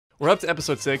We're up to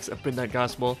episode 6 of Midnight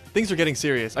Gospel. Things are getting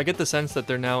serious. I get the sense that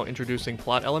they're now introducing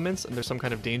plot elements and there's some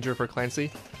kind of danger for Clancy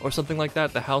or something like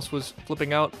that. The house was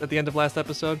flipping out at the end of last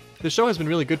episode. The show has been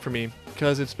really good for me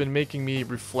because it's been making me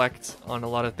reflect on a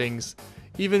lot of things.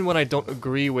 Even when I don't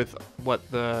agree with what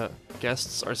the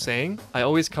guests are saying, I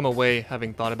always come away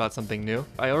having thought about something new.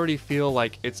 I already feel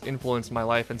like it's influenced my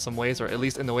life in some ways, or at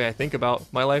least in the way I think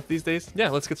about my life these days.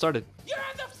 Yeah, let's get started. You're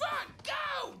in the front!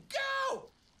 Go! Go!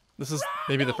 This is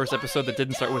maybe the first episode that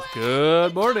didn't start with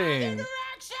good morning.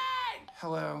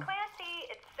 Hello. Clancy,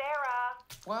 it's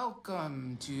Sarah.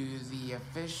 Welcome to the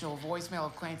official voicemail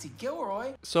of Clancy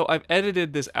Gilroy. So I've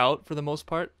edited this out for the most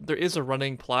part. There is a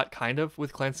running plot kind of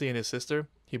with Clancy and his sister.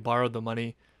 He borrowed the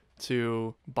money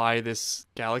to buy this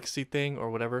galaxy thing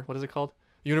or whatever. What is it called?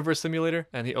 Universe simulator,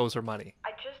 and he owes her money.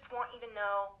 I just want you to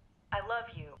know I love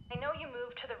you. I know you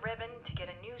moved to the ribbon to get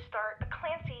a new start, but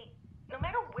Clancy, no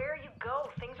matter where you go,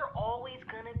 things are always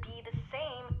gonna be the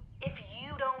same if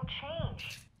you don't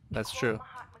change. That's true.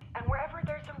 And wherever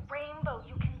there's a rainbow,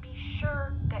 you can be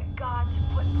sure that God's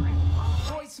footprint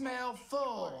follows. Voicemail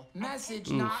full. Message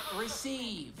not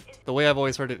received. The way I've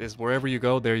always heard it is wherever you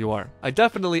go, there you are. I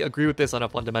definitely agree with this on a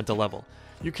fundamental level.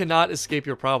 You cannot escape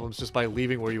your problems just by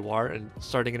leaving where you are and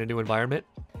starting in a new environment.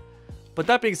 But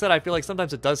that being said, I feel like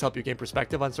sometimes it does help you gain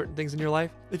perspective on certain things in your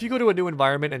life. If you go to a new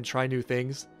environment and try new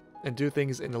things and do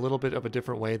things in a little bit of a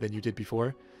different way than you did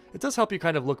before, it does help you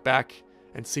kind of look back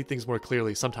and see things more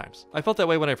clearly sometimes. I felt that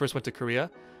way when I first went to Korea.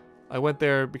 I went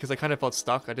there because I kind of felt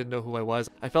stuck. I didn't know who I was.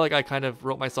 I felt like I kind of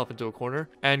wrote myself into a corner.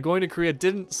 And going to Korea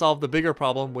didn't solve the bigger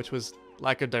problem, which was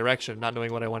lack of direction, not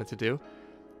knowing what I wanted to do.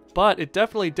 But it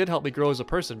definitely did help me grow as a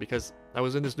person because I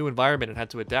was in this new environment and had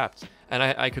to adapt. And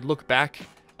I could look back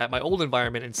at my old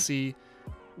environment and see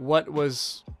what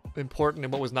was important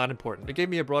and what was not important. It gave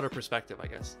me a broader perspective, I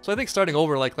guess. So I think starting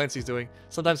over like Clancy's doing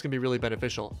sometimes can be really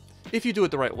beneficial if you do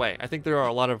it the right way. I think there are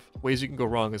a lot of ways you can go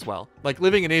wrong as well. Like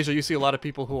living in Asia, you see a lot of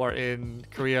people who are in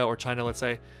Korea or China, let's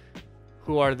say,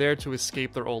 who are there to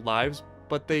escape their old lives,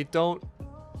 but they don't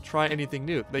try anything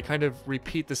new. They kind of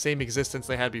repeat the same existence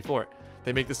they had before.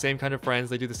 They make the same kind of friends,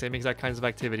 they do the same exact kinds of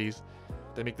activities,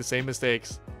 they make the same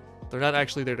mistakes. They're not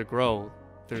actually there to grow.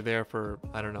 They're there for,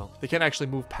 I don't know. They can't actually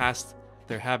move past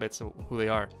their habits and who they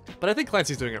are. But I think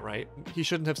Clancy's doing it right. He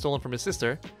shouldn't have stolen from his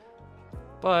sister,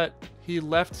 but he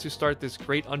left to start this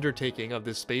great undertaking of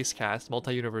this space cast,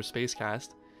 multi-universe space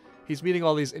cast. He's meeting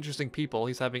all these interesting people.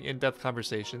 He's having in-depth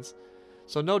conversations.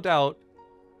 So no doubt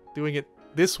doing it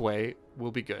this way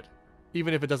will be good,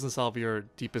 even if it doesn't solve your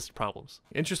deepest problems.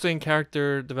 Interesting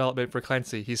character development for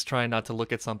Clancy. He's trying not to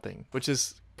look at something, which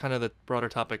is kind of the broader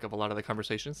topic of a lot of the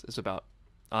conversations, is about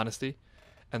honesty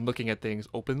and looking at things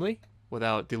openly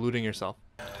without deluding yourself.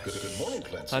 Good morning,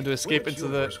 Clancy. Time to escape into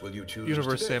the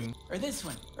universe today? sim. Or this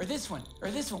one, or this one,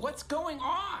 or this one. What's going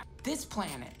on? This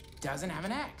planet doesn't have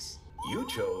an X. You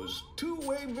chose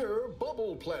two-way mirror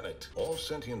bubble planet. All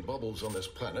sentient bubbles on this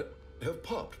planet have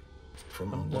popped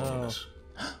from loneliness.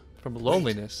 From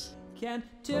loneliness. Can't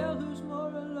tell who's more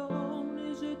alone,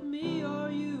 is it me or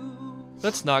you?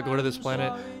 Let's not go to this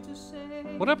planet.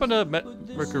 What happened to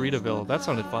Mercuritaville? That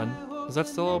sounded fun. Is that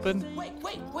still open? Wait.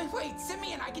 Send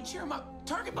me in. I can cheer him up.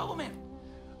 Target Bubble Man.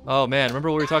 Oh man, remember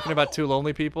we were talking about two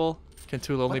lonely people? Can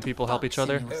two lonely people help each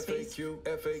other?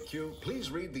 FAQ.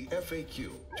 Please read the FAQ.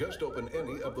 Just open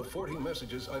any of the 40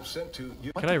 messages I've sent to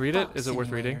you. Can I read it? Is it worth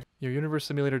reading? Your universe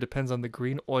simulator depends on the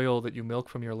green oil that you milk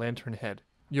from your lantern head.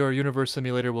 Your universe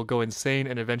simulator will go insane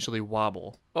and eventually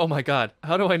wobble. Oh my god,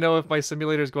 how do I know if my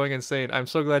simulator is going insane? I'm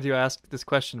so glad you asked this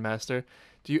question, Master.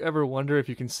 Do you ever wonder if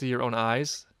you can see your own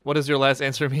eyes? What does your last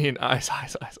answer mean? Eyes.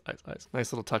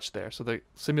 Nice little touch there. So the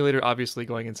simulator obviously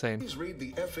going insane. Please read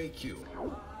the FAQ.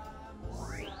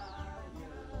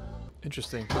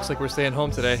 Interesting. Looks like we're staying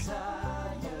home today.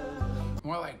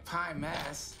 More like pie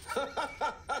mess.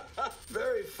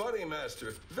 Very funny,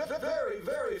 Master.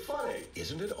 Very funny.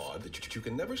 Isn't it odd that you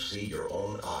can never see your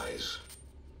own eyes?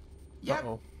 Yep.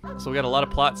 Uh-oh. So we got a lot of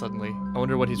plot suddenly. I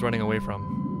wonder what he's running away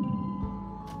from.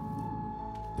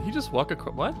 Did he just walk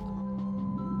across? What?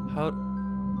 How?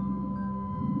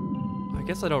 I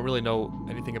guess I don't really know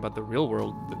anything about the real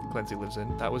world that Clancy lives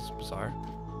in. That was bizarre.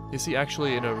 Is he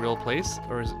actually in a real place?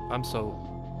 Or is...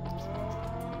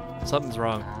 Something's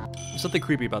wrong. There's something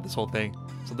creepy about this whole thing.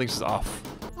 Something's just off.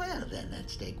 Well, then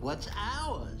let's take what's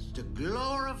ours to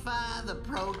glorify the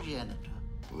progenitor.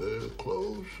 They're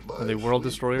close by. Are they world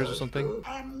destroyers or something?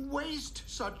 And waste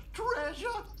such treasure.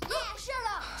 Yeah, shut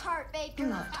up, Tart Baker. You're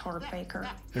not Tart Baker.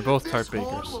 They're both tart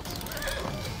bakers.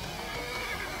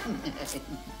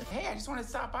 Hey, I just wanted to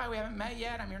stop by. We haven't met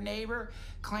yet. I'm your neighbor,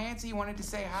 Clancy. Wanted to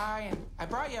say hi, and I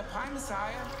brought you a pie,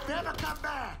 Messiah. Never come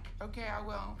back. Okay, I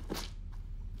will.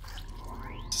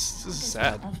 This is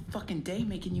sad. All fucking day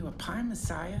making you a pie,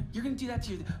 Messiah. You're gonna do that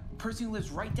to the person who lives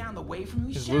right down the way from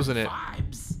you? He's Shit, losing it.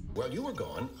 Vibes. While you were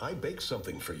gone, I baked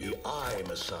something for you. I,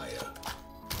 Messiah.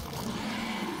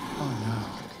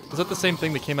 Was that the same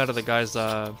thing that came out of the guy's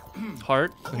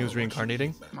heart when he was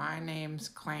reincarnating? My name's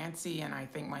Clancy, and I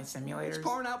think my simulator's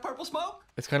Pouring out purple smoke?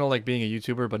 It's kind of like being a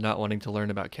YouTuber but not wanting to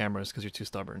learn about cameras because you're too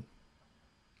stubborn.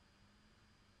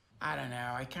 I don't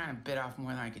know. I kind of bit off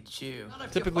more than I could chew.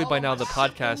 Typically by now the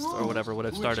podcast or whatever would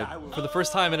have started. For the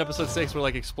first time in episode 6, we're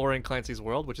like exploring Clancy's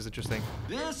world, which is interesting.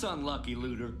 This unlucky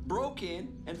looter broke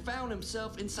in and found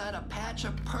himself inside a patch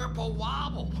of purple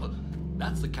wobble.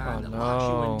 That's the kind that locks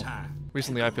you in time.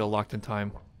 Recently I feel locked in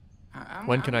time.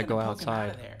 When can I go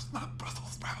outside? Brussels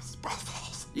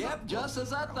sprouts. Yep, just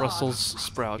as I thought. Brussels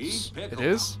sprouts. It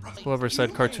is? Whoever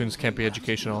said cartoons can't be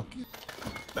educational.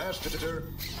 Master,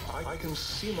 I can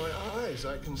see my eyes.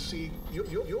 I can see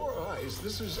your eyes.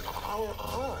 This is our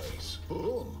eyes.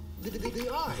 Boom. The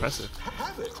eyes. Impressive.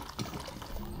 Have it.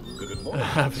 Good morning.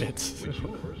 Have it. Which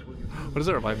universe will you... What does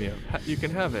it remind me of? You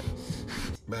can have it.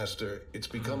 Master, it's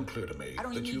become clear to me I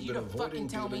don't that need you've you been to fucking avoiding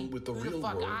tell me dealing with the who the real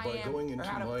fuck world I by am going or into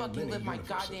how to my fucking many live my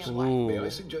universes. goddamn life. May I Ooh.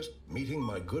 suggest meeting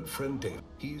my good friend Dave?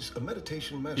 He's a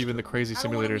meditation master. Even the crazy I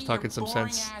don't wanna simulators meet talking your some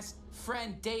boring sense. ass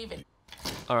friend David.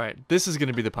 Alright, this is going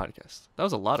to be the podcast. That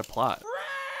was a lot of plot.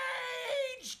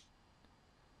 Rage!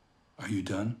 Are you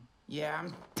done? Yeah,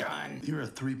 I'm done. Here are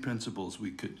 3 principles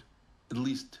we could at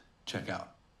least check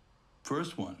out.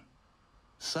 First one,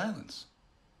 silence.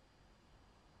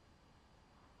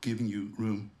 Giving you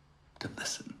room to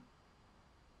listen.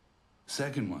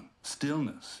 Second one,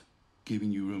 stillness. Giving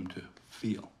you room to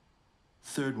feel.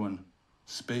 Third one,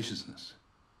 spaciousness.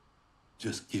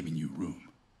 Just giving you room.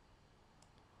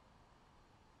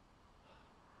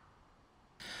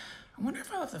 I wonder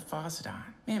if I left the faucet on.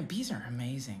 Man, bees are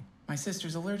amazing. My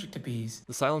sister's allergic to bees.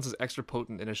 The silence is extra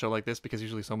potent in a show like this because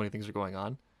usually so many things are going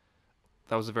on.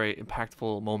 That was a very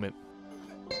impactful moment.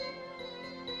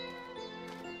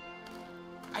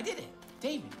 I did it.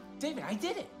 David, I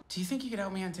did it. Do you think you could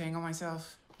help me untangle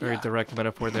myself? Very direct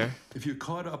metaphor there. If you're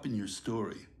caught up in your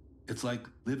story, it's like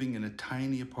living in a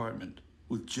tiny apartment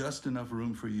with just enough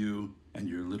room for you and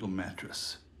your little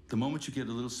mattress. The moment you get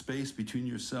a little space between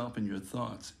yourself and your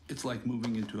thoughts, it's like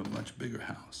moving into a much bigger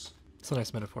house. It's a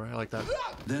nice metaphor. I like that.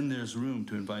 Then there's room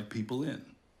to invite people in.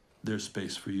 There's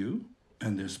space for you,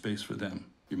 and there's space for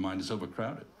them. Your mind is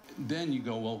overcrowded. Then you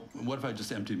go, well, what if I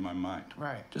just emptied my mind?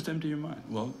 Right. Just empty your mind.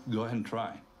 Well, go ahead and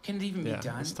try. Can it even be Yeah,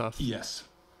 done? it's tough. Yes,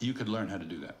 you could learn how to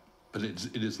do that, but it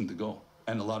isn't the goal.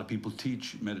 And a lot of people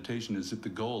teach meditation as if the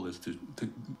goal is to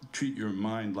treat your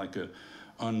mind like a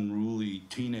unruly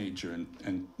teenager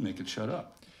and make it shut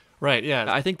up. Right, yeah.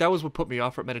 I think that was what put me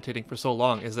off at meditating for so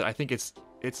long, is that I think it's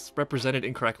represented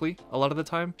incorrectly a lot of the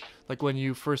time. Like when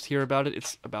you first hear about it,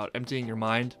 it's about emptying your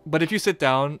mind. But if you sit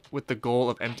down with the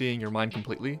goal of emptying your mind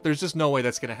completely, there's just no way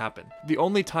that's going to happen. The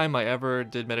only time I ever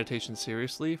did meditation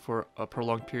seriously for a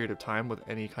prolonged period of time with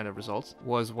any kind of results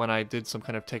was when I did some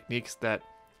kind of techniques that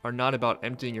are not about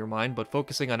emptying your mind, but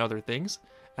focusing on other things.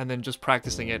 And then just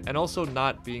practicing it, and also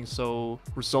not being so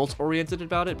results oriented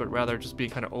about it, but rather just being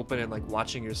kind of open and like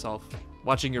watching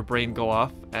your brain go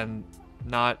off and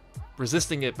not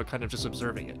resisting it, but kind of just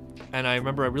observing it. And I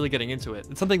remember really getting into it.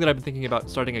 It's something that I've been thinking about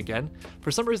starting again.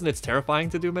 For some reason, it's terrifying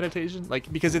to do meditation,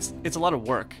 like because it's a lot of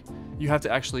work. You have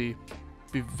to actually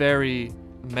be very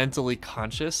mentally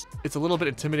conscious. It's a little bit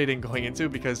intimidating going into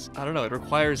because I don't know, it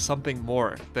requires something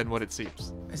more than what it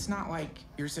seems. It's not like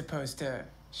you're supposed to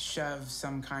shove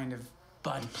some kind of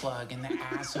butt plug in the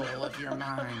asshole of your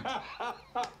mind.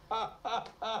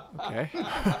 Okay.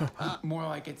 More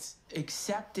like it's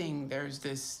accepting there's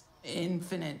this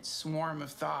infinite swarm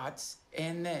of thoughts,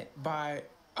 and that by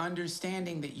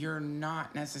understanding that you're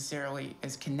not necessarily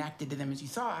as connected to them as you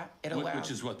thought, it allows...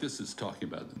 Which is what this is talking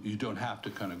about. You don't have to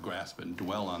kind of grasp and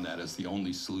dwell on that as the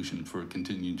only solution for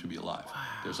continuing to be alive. Wow.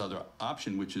 There's other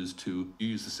option, which is to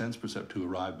use the sense percept to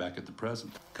arrive back at the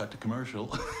present. Cut to commercial.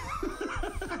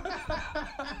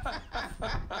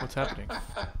 What's happening?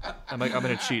 I'm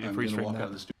gonna cheat and freeze frame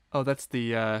that. Oh, that's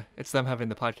the it's them having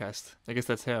the podcast. I guess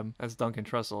that's him. That's Duncan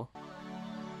Trussell.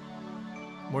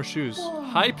 More shoes. Whoa.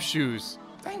 Hype shoes.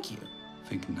 Thank you.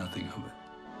 Think nothing of it.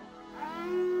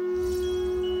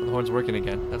 Oh, the horn's working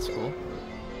again. That's cool.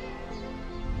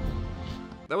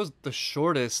 That was the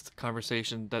shortest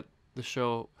conversation that the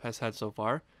show has had so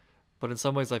far, but in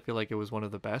some ways I feel like it was one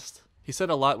of the best. He said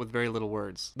a lot with very little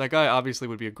words. That guy obviously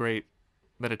would be a great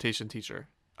meditation teacher.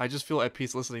 I just feel at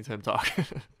peace listening to him talk.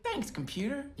 Thanks,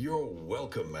 computer. You're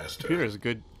welcome, Master. Computer is a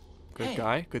good Hey,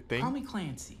 guy, good thing. Call me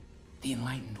Clancy, the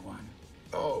enlightened one.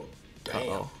 Oh, damn.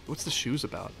 Uh-oh. What's the shoes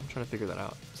about? I'm trying to figure that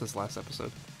out since last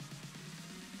episode.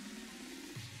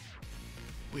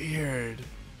 Weird.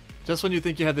 Just when you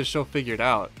think you had this show figured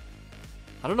out.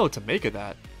 I don't know what to make of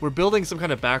that. We're building some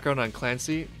kind of background on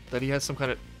Clancy, that he has some kind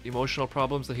of emotional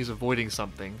problems, that he's avoiding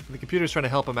something. And the computer's trying to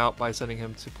help him out by sending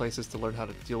him to places to learn how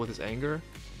to deal with his anger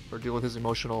or deal with his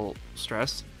emotional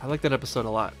stress. I like that episode a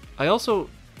lot. I also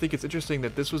think it's interesting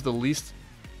that this was the least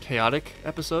chaotic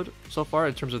episode so far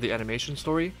in terms of the animation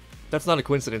story. That's not a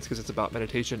coincidence because it's about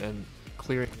meditation and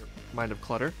clearing your mind of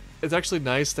clutter. It's actually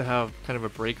nice to have kind of a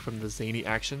break from the zany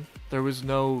action. There was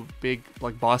no big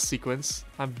like boss sequence.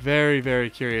 I'm very, very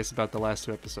curious about the last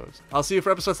 2 episodes. I'll see you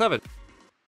for episode 7.